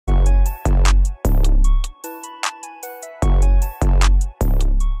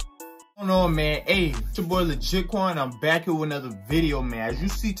on, man? Hey, it's your boy Legit Quan. I'm back here with another video, man. As you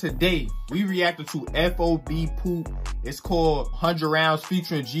see today, we reacted to F.O.B Pook. It's called 100 Rounds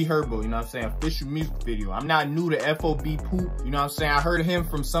featuring Herbo, you know what I'm saying? Official music video. I'm not new to F.O.B Pook, you know what I'm saying? I heard of him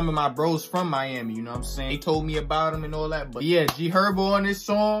from some of my bros from Miami, you know what I'm saying? They told me about him and all that. But yeah, Herbo on this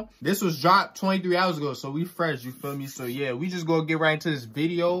song. This was dropped 23 hours ago, so we fresh, you feel me? So yeah, we just gonna get right into this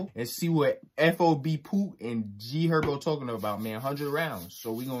video and see what F.O.B Pook and Herbo talking about, man. 100 rounds.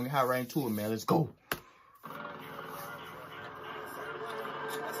 So we gonna hop right into it, man. Let's go.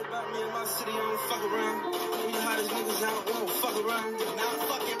 That's about me and my city, I don't fuck around. We the hottest niggas out, we don't fuck around. Now I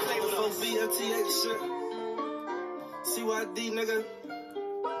fucking play with FOB shit. CYD, nigga.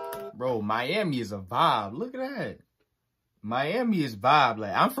 Bro, Miami is a vibe. Look at that. Miami is vibe.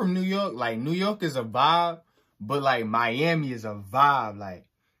 Like, I'm from New York. Like, New York is a vibe. But, like, Miami is a vibe. Like,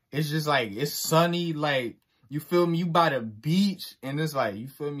 it's just, like, it's sunny. Like, you feel me? You by the beach. And it's, like, you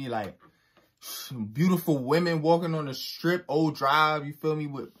feel me? Like, beautiful women walking on the strip, old drive. You feel me?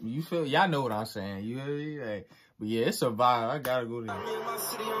 Y'all know what I'm saying. You feel me? Like, but, yeah, it's a vibe. I gotta go there. Me and my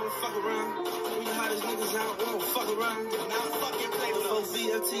city, I don't fuck around. We the hottest niggas out, we don't fuck around. Now I fucking play with FOB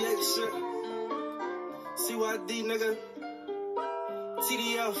shit. CYD, nigga.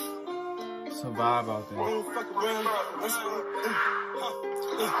 TDF. It's a vibe out there. I don't fuck around.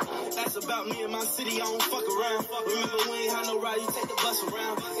 That's about me and my city, I don't fuck around. Remember, we ain't had no ride, you take the bus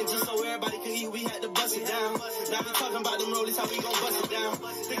around. And just so everybody could eat, we had to bust it down. Now we talking about them rollies, how we gon' bust it down.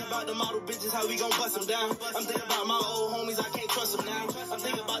 Think about the model bitches, how we gon' bust them down. I'm thinking about my old homies, I can't trust them now. I'm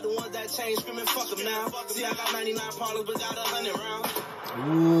thinking about the ones that changed, screaming fuck them now. See, I got 99 problems, but got 100 rounds.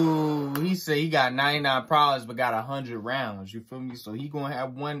 Ooh, he said he got 99 problems, but got 100 rounds. You feel me? So he gonna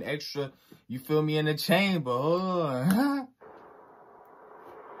have one extra, you feel me, in the chamber. Oh.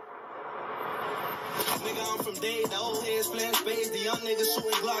 Nigga, I'm from Dade, the old heads playing spades. The young niggas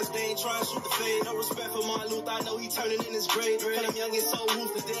shooting Glocks, they ain't trying to shoot the fade. No respect for Martin Luther, I know he turning in his grave. Cause them young and so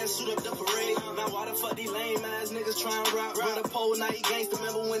ruthless, they suit up the parade. Now why the fuck these lame ass niggas trying to rap? Run a pole, now he gangsta,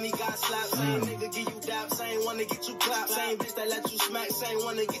 remember when he got slapped? Same nigga give you dap, same one to get you clapped. Same bitch that let you smack, same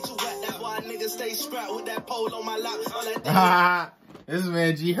one to get you wet. That's why niggas stay strapped with that pole on my lap. All that This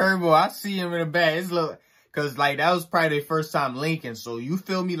man Herbo, I see him in the back. It's look. Cause like that was probably their first time linking. So you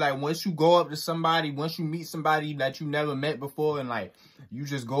feel me? Like once you go up to somebody, once you meet somebody that you never met before and like you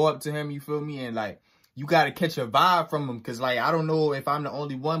just go up to him, you feel me? And like you gotta catch a vibe from him. Cause like I don't know if I'm the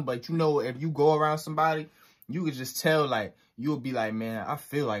only one, but you know if you go around somebody, you could just tell like you'll be like, man, I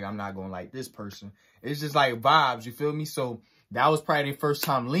feel like I'm not gonna like this person. It's just like vibes, you feel me? So that was probably their first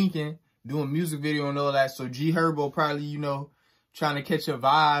time linking, doing music video and all that. So Herbo probably, you know, trying to catch a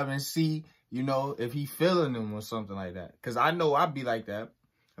vibe and see, you know, if he feeling them or something like that. Because I know I'd be like that.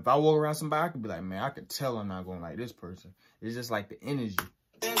 If I walk around somebody, I could be like, man, I could tell I'm not going to like this person. It's just like the energy.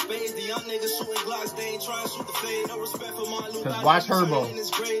 Because watch Herbo.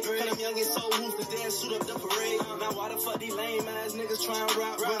 Now why the fuck these lame ass niggas trying to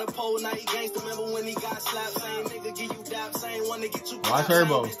rap? Run a pole, now he gangsta. Remember when he got slapped? Same nigga give you dap, same one to get you. Watch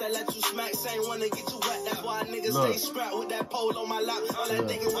Herbo. Bitch that let you smack, same one to get you wet. That's why niggas stay strapped with that pole on my lap. All that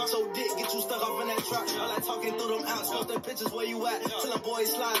thinking with your dick, get you stuck up in that trap. All that talking through them outs, post them pictures where you at. Till them boys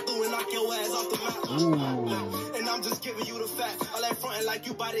slide through and knock your ass off the map. And I'm just giving you the fact. All that frontin' like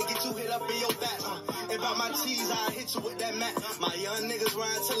you bout to get you hit up in your back. About my cheese, I hit you with that Mac. My young niggas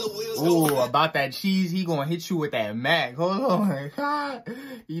ride till the wheels go flat. About that cheese, he gonna hit you with that Mac. Hold on.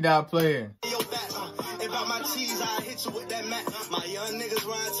 He not playing. About my cheese, I hit you with that Mac. My young niggas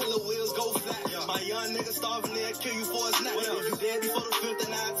ride till the wheels go flat. My young niggas starving there, kill you for a snack. If you dead before the fifth,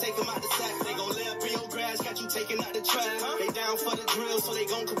 then I take them out the sack. They gon' lay up in your grass, got you taking out the trash. They down for the drill, so they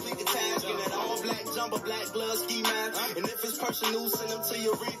gon' complete the task. In that all black jumper, black blood ski mask. And if it's personal, send them to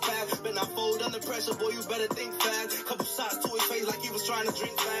your repass. But I fold under pressure, boy, you better think fast. Couple shots to his face like he was trying to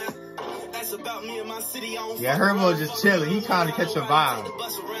drink fast. That's about me and my city, I don't yeah, Herbo just chilling. He trying to catch a vibe.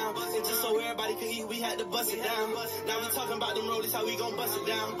 And just so everybody could eat, we had to bust it down. Now we talking about them rollies, how we gon' bust it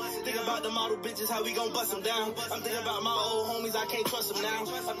down. Think about the model bitches, how we gon' bust them down. I'm thinking about my old homies, I can't trust them now.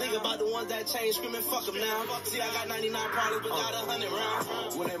 I'm thinking about the ones that changed, screaming fuck them now. See, I got 99 problems, but got 100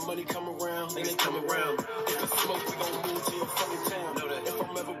 rounds. When that money come around, they come around. If it's smoke, we gon' move to your fucking town. If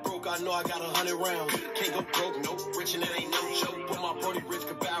I'm ever broke, I know I got 100 rounds. Can't go broke, no, rich and it ain't no joke. But my brody rich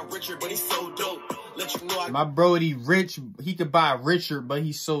could buy richer, but he's so dope. Let you know my brody rich, he could buy richer, but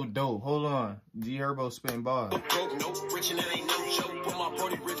he's so dope. Hold on. Herbo spitting bars. Broke, no, rich and it ain't no joke. But my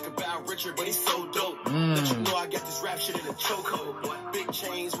brody rich could buy richer, but he's so dope. Let you know I got this rap shit in a chokehold. Big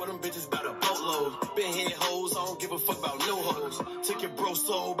chains, where them bitches bout a boatload. Been head hoes, I don't give a fuck about no hoes. Took your bro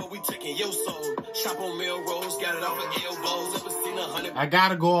soul, but we taking your soul. Shop on Melrose, got it off of elbows. Ever seen 100 I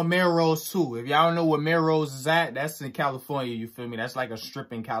gotta go on Melrose too. If y'all don't know where Melrose is at, that's in California, you feel me? That's like a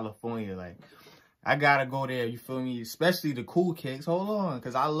strip in California. Like, I gotta go there, you feel me? Especially the cool kicks. Hold on,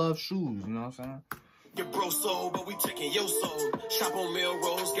 because I love shoes, you know what I'm saying? Your bro sold, but we taking your soul. Shop on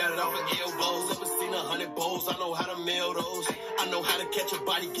Melrose, got it off the elbows. Ever seen 100 bowls? I know how to mail those. I know how to catch a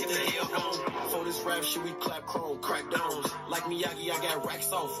body, get the hell home. For this rap shit, we clap chrome, crack domes. Like Miyagi, I got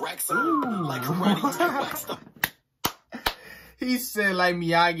racks off, racks on. Like karate, you get waxed up. He said, like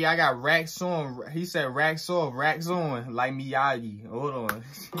Miyagi, I got racks on. He said, racks off, racks on, like Miyagi. Hold on.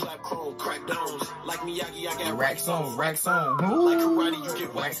 Clap chrome, crack domes. Like Miyagi, I got Racks on, racks on. Like karate, you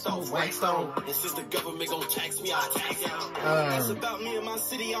get waxed off, waxed on. And since the government gon' tax me, I tax out. That's about me and my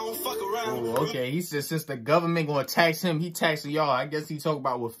city, I don't fuck around. Oh, okay, he said since the government gonna tax him, he taxing y'all. I guess he talk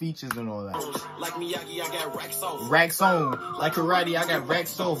about with features and all that. Like Miyagi, I got racks off. Racks on. Like karate, I got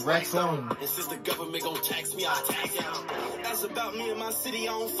racks off, racks on. And since the government gon' tax me, I tax out. That's about me and my city,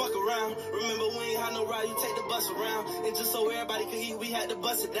 I don't fuck around. Remember, we ain't had no ride, you take the bus around. And just so everybody could eat, we had to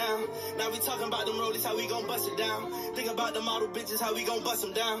bust it down. Now we talking about them rollies, how we gon' bust it down. Think about the model bitches, how we gon' bust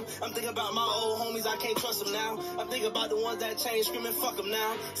them down. I'm thinking about my old homies, I can't trust them now. I'm thinking about the ones that changed, screaming fuck them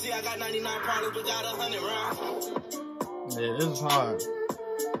now. See, I got 99 problems, but got 100 rounds. Yeah, this is hard.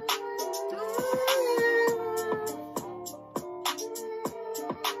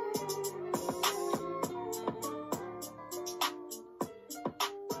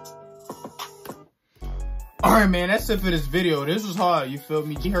 Alright, man, that's it for this video. This was hard, you feel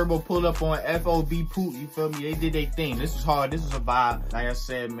me? Herbo pulled up on F.O.B Pook, you feel me? They did their thing. This was hard. This was a vibe. Like I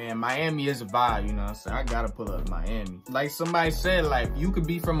said, man, Miami is a vibe, you know what I'm saying? I gotta pull up Miami. Like somebody said, like, you could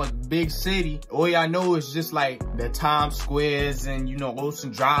be from a big city. All y'all know is just like the Times Squares and, you know,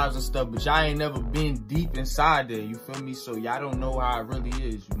 Ocean Drives and stuff, but y'all ain't never been deep inside there, you feel me? So y'all don't know how it really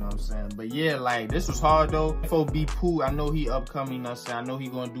is, you know what I'm saying? But yeah, like, this was hard though. F.O.B Pook, I know he upcoming, you know what I'm saying? I know he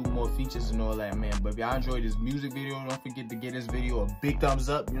gonna do more features and all that, man. But if y'all enjoyed this music video, don't forget to give this video a big thumbs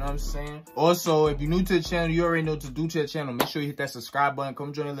up, you know what I'm saying? Also, if you're new to the channel, you already know what to do to the channel. Make sure you hit that subscribe button.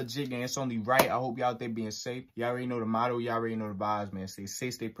 Come join the legit gang. It's only right. I hope y'all out there being safe. Y'all already know the motto. Y'all already know the vibes, man. Stay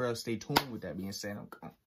safe, stay proud, stay tuned. With that being said, I'm gone.